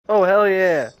Hell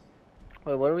yeah.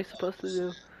 Wait, what are we supposed to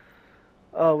do?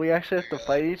 Oh, we actually have to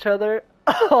fight each other?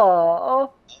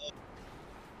 Oh.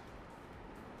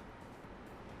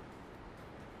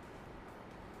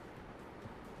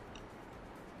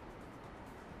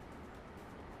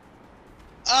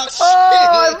 Oh, shit!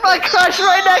 Oh, I crashed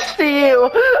right next to you!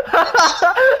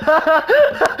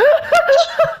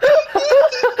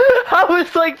 I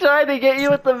was like trying to get you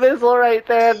with the missile right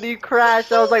there and you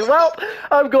crashed. I was like, well,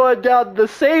 I'm going down the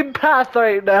same path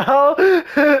right now.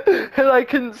 And I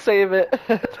couldn't save it.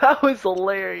 That was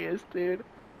hilarious, dude.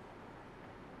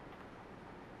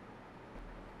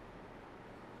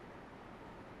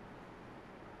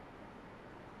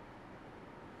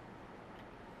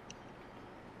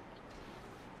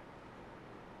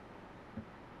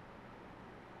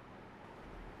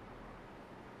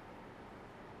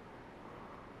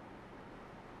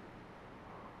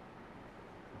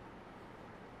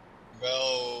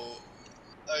 Bro,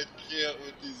 I can't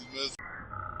with these missiles.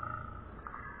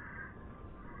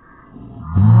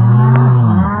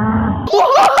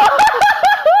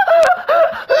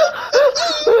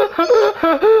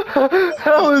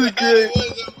 That was great.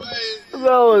 Was amazing.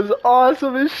 That was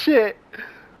awesome as shit.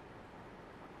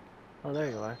 Oh, there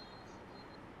you are.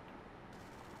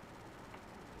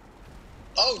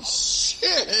 Oh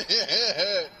shit!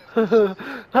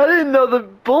 I didn't know the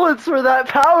bullets were that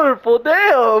powerful.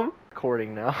 Damn.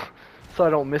 Recording now, so I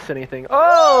don't miss anything.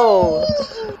 Oh!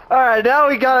 Alright, now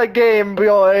we got a game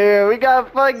going here. We got a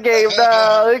fun game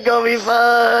now. It's gonna be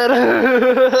fun.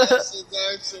 This is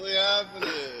actually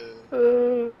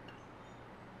happening.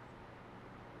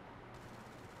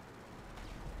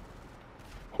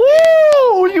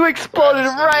 Woo! You exploded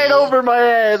right over my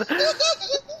head. I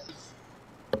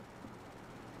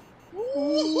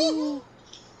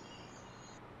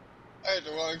had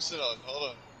the wrong shit on.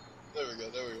 Hold on. There we go.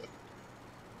 There we go.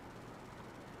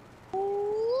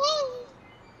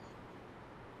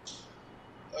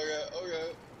 Okay.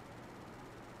 Okay.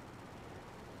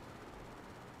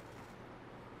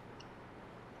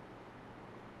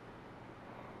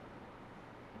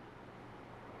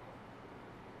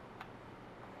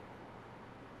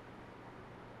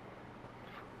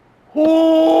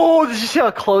 Oh, did you see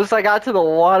how close I got to the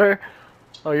water?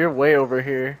 Oh, you're way over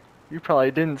here. You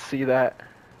probably didn't see that.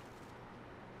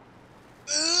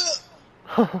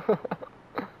 I'm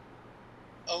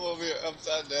over here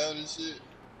upside down and shit.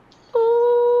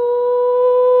 Oh!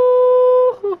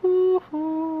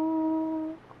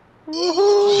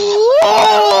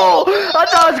 I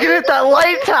thought I was gonna hit that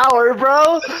light tower,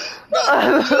 bro. No, you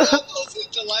almost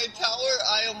hit the light tower.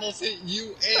 I almost hit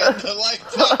you and the light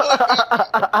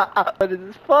tower. What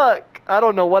is fuck? I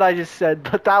don't know what I just said,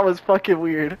 but that was fucking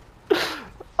weird.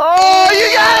 Oh,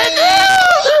 you got it,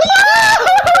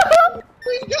 dude!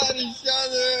 We got each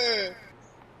other.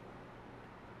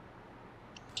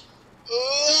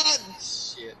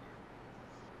 Shit.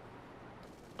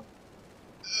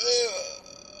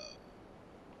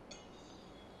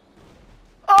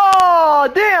 Oh,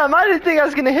 damn! I didn't think I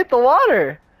was gonna hit the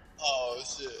water. Oh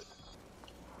shit.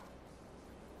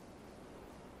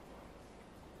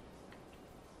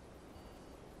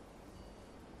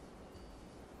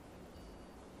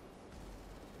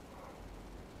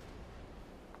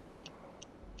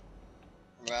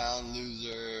 Round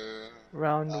loser.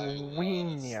 Round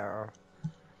winner.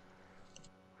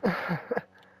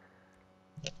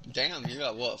 Damn, you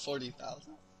got what,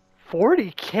 40,000?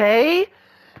 40K?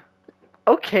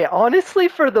 Okay, honestly,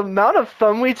 for the amount of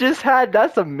fun we just had,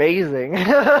 that's amazing.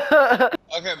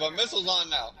 Okay, but missiles on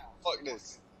now. Fuck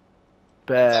this.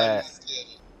 Bet.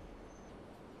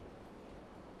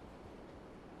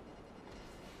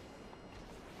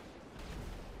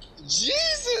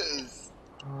 Jesus!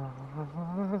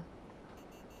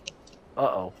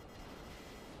 Uh-oh.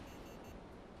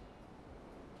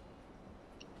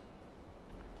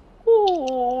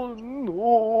 Oh,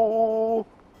 no.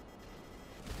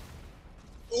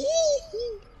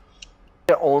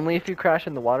 Only if you crash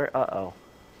in the water? Uh-oh.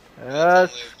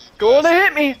 That's going to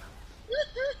hit me!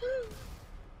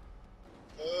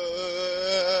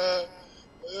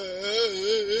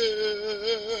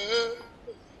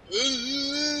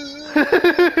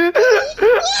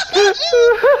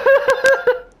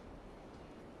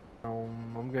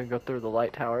 I'm gonna go through the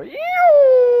light tower.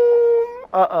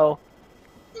 Uh-oh.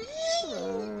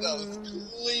 That was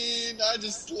clean. I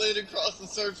just slid across the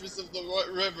surface of the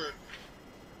river.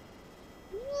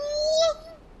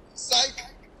 Psych.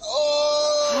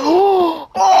 Oh!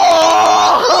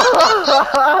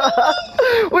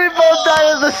 We both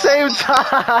died at the same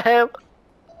time.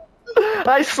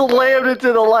 I slammed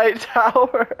into the light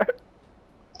tower.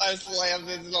 I slammed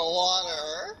into the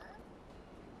water.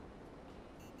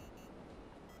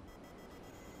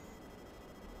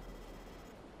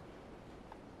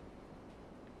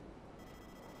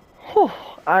 Whew,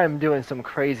 I am doing some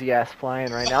crazy ass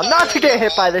flying right now. Not to get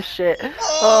hit by this shit.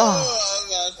 Oh,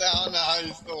 I don't know how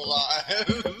you're still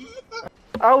alive.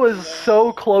 I was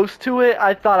so close to it,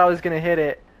 I thought I was gonna hit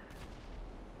it.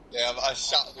 Yeah, I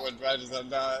shot one right as I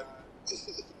died.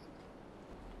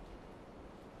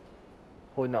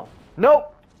 Oh no.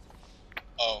 Nope!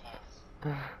 Oh.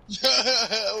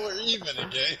 We're even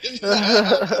again.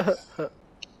 Damn.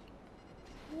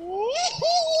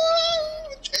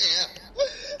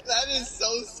 That is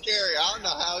so scary. I don't know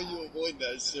how you avoid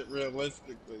that shit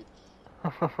realistically.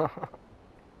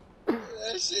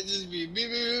 That shit just be beep,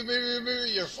 beep, beep, beep, beep,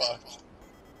 beep. You're fucked.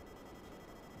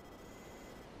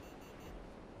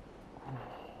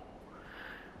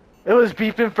 It was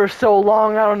beeping for so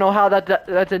long, I don't know how that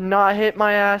did not hit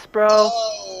my ass, bro.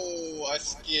 Oh, I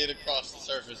skid across the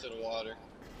surface of the water.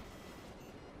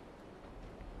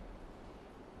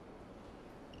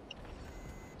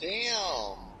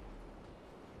 Damn.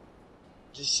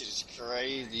 This shit is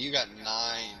crazy. You got 9.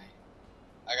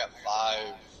 I got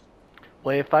 5.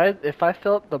 Wait, if I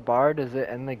fill up the bar, does it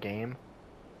end the game?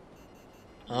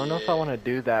 I don't know if I want to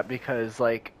do that because,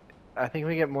 like, I think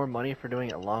we get more money for doing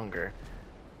it longer.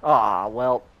 Ah,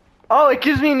 well. Oh, it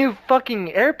gives me a new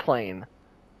fucking airplane.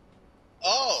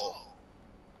 Oh.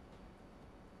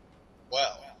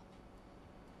 Well.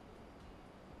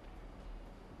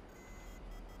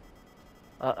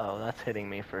 Uh-oh, that's hitting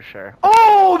me for sure.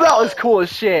 Oh, that was cool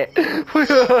as shit.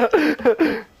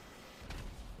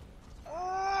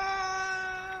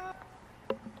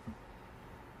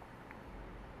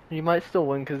 You might still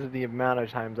win because of the amount of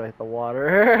times I hit the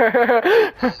water.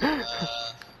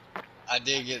 I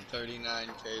did get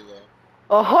 39K though.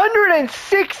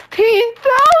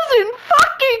 116,000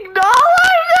 fucking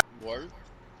dollars. Worth?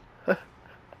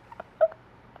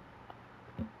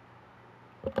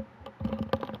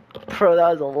 Bro, that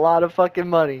was a lot of fucking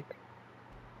money.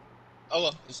 Oh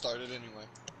well, it started anyway.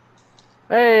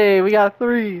 Hey, we got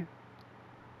 3.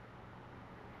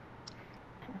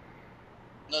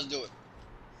 Let's do it.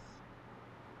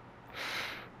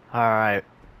 Alright.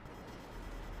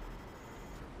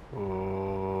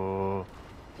 Ooh.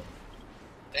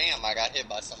 Damn, I got hit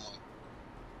by someone.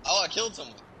 Oh, I killed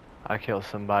someone. I killed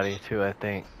somebody too, I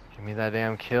think. Give me that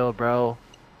damn kill, bro.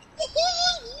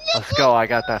 Let's go, I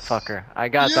got that fucker. I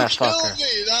got that fucker. You killed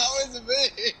me, that was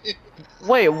me.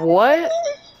 Wait, what?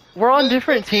 We're on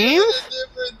different teams? On a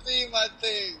different team, I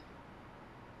think.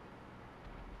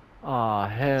 Aw,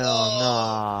 hell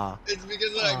nah. It's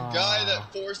because of that guy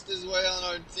that forced his way on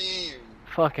our team.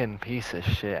 Fucking piece of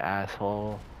shit,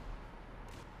 asshole.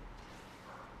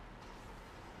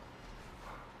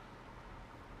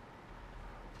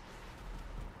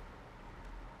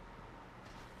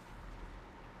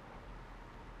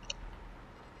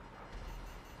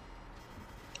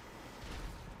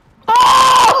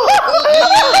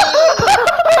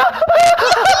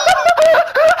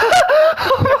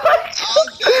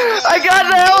 I got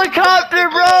the helicopter,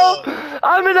 bro!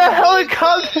 I'm in a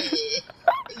helicopter!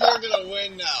 You're gonna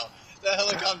win now. The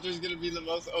helicopter's gonna be the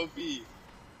most OP.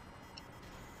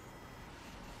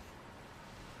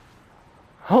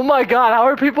 Oh my god, how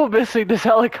are people missing this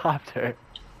helicopter?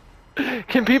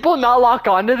 Can people not lock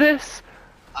onto this?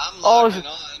 I'm locking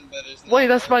on, but it's not. Wait,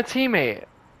 that's my teammate.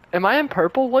 Am I in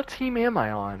purple? What team am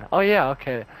I on? Oh yeah,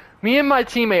 okay. Me and my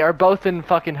teammate are both in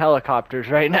fucking helicopters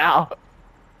right now.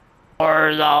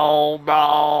 Orzo,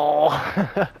 bro.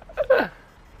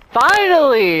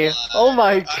 Finally! Oh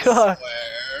my god.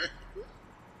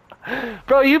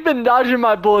 Bro, you've been dodging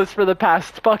my bullets for the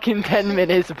past fucking 10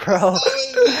 minutes, bro.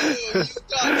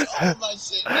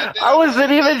 I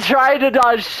wasn't even trying to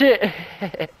dodge shit.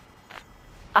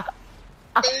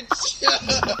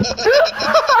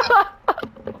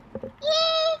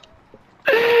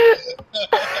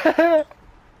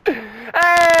 Hey,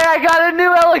 I got a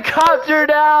new helicopter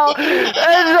now, and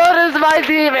so does my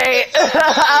teammate.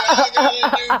 I got a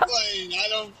new plane. I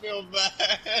don't feel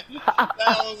bad.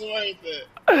 That was worth it.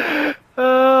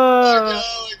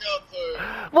 Helicopter.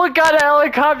 What kind of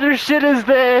helicopter shit is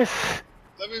this?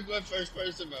 Let me play first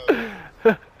person mode.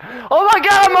 Oh my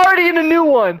god, I'm already in a new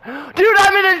one. Dude,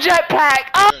 I'm in a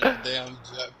jetpack. Damn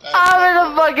jetpack. I'm in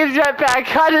a fucking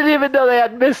jetpack. I didn't even know they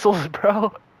had missiles,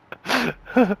 bro.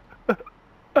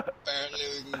 Apparently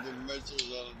we can get missiles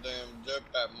on a damn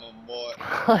jetpack, my boy.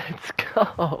 Let's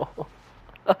go.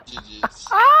 GG's.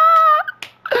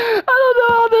 I don't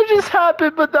know how that just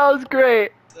happened, but that was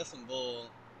great. That's some bull.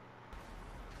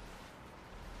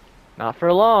 Not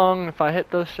for long if I hit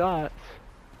those shots.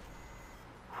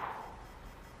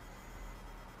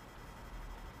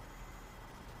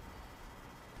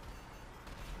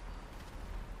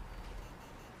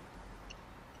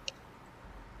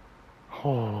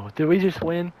 Oh, did we just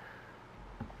win?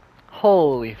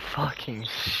 Holy fucking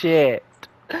shit.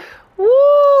 Woo!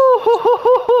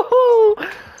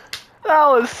 That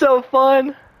was so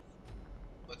fun.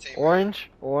 What team? Orange,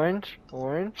 orange,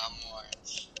 orange. I'm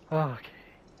orange. Okay.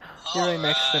 You're right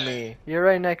next to me. You're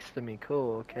right next to me.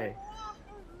 Cool, okay.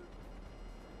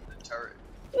 The turret.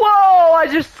 Whoa! I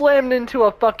just slammed into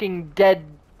a fucking dead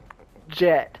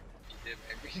jet. You did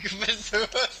make me commit suicide.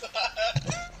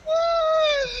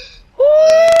 Woo!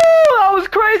 That was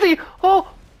crazy!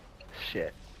 Oh!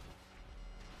 Shit.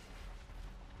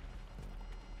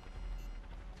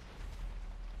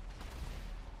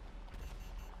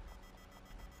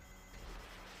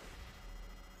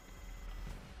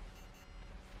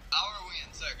 How are we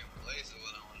in second place is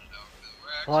what I want to know. 'Cause we're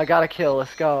Well, I actually- got a kill.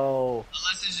 Let's go.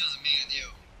 Unless it's just me and you.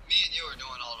 Me and you are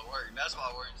doing all the work. That's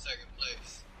why we're in second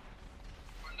place.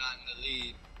 We're not in the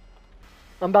lead.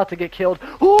 I'm about to get killed.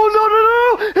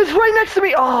 Oh, no, no, no! It's right next to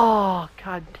me! Oh,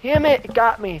 god damn it. It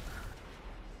got me.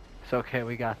 It's okay.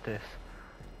 We got this.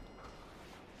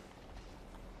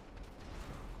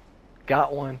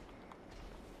 Got one.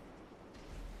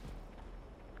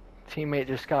 Teammate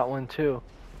just got one too.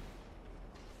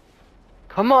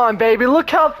 Come on, baby. Look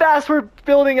how fast we're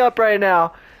building up right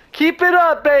now. Keep it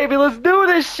up, baby. Let's do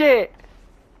this shit.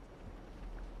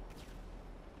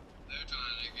 They're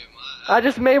trying to get my I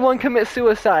just made one commit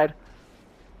suicide.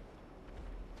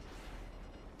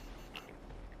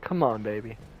 Come on,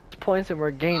 baby. Points and we're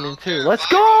gaining too. Let's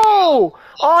go!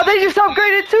 Oh, they just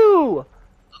upgraded too.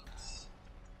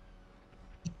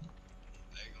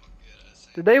 They gonna get us.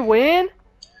 Did they win?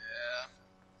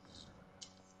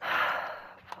 Yeah.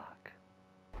 Fuck.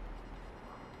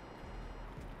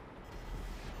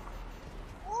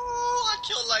 Ooh, I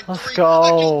killed like Let's three. go. I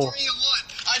killed 3 at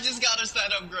once. I just got us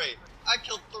that upgrade. I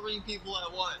killed 3 people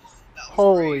at once. That was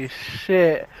Holy crazy.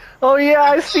 shit. Oh yeah,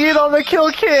 I see it on the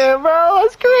kill cam, bro.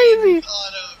 That's crazy.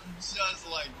 Caught up just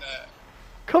like that.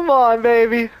 Come on,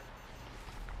 baby.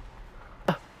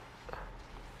 And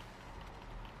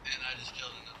I just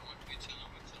killed another one. We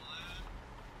chilling with land.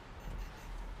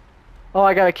 Oh,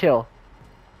 I got a kill.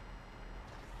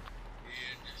 Yeah,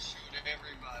 just shoot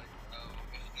everybody,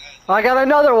 bro. I got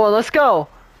another one. Let's go.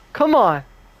 Come on.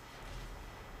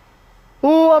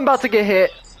 Ooh, I'm about to get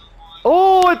hit.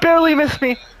 Oh, it barely missed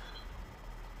me.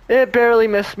 It barely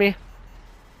missed me.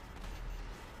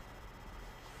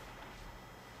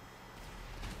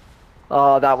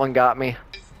 Oh, that one got me.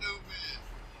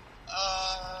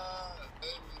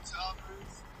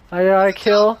 I got a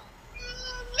kill.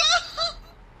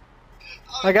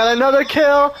 I got another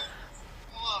kill.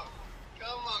 Come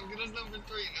on, get us number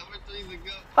 3. Number 3's a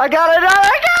go. I got another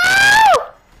kill.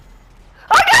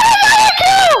 I got another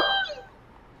kill.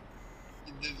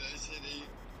 You did that shit,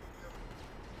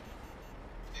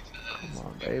 Come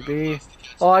on, baby.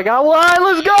 Oh, I got one.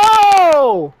 Let's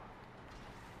go.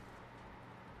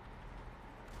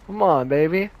 Come on,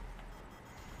 baby.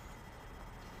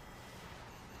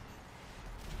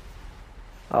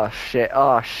 Oh shit,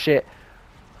 oh shit.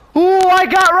 Ooh, I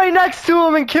got right next to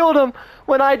him and killed him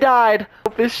when I died.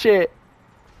 This shit.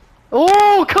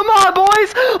 Oh, come on,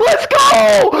 boys. Let's go.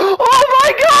 Oh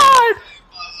my god.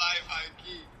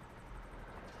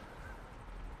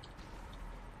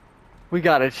 We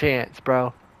got a chance,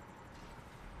 bro.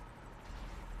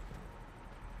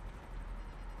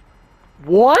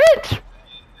 What?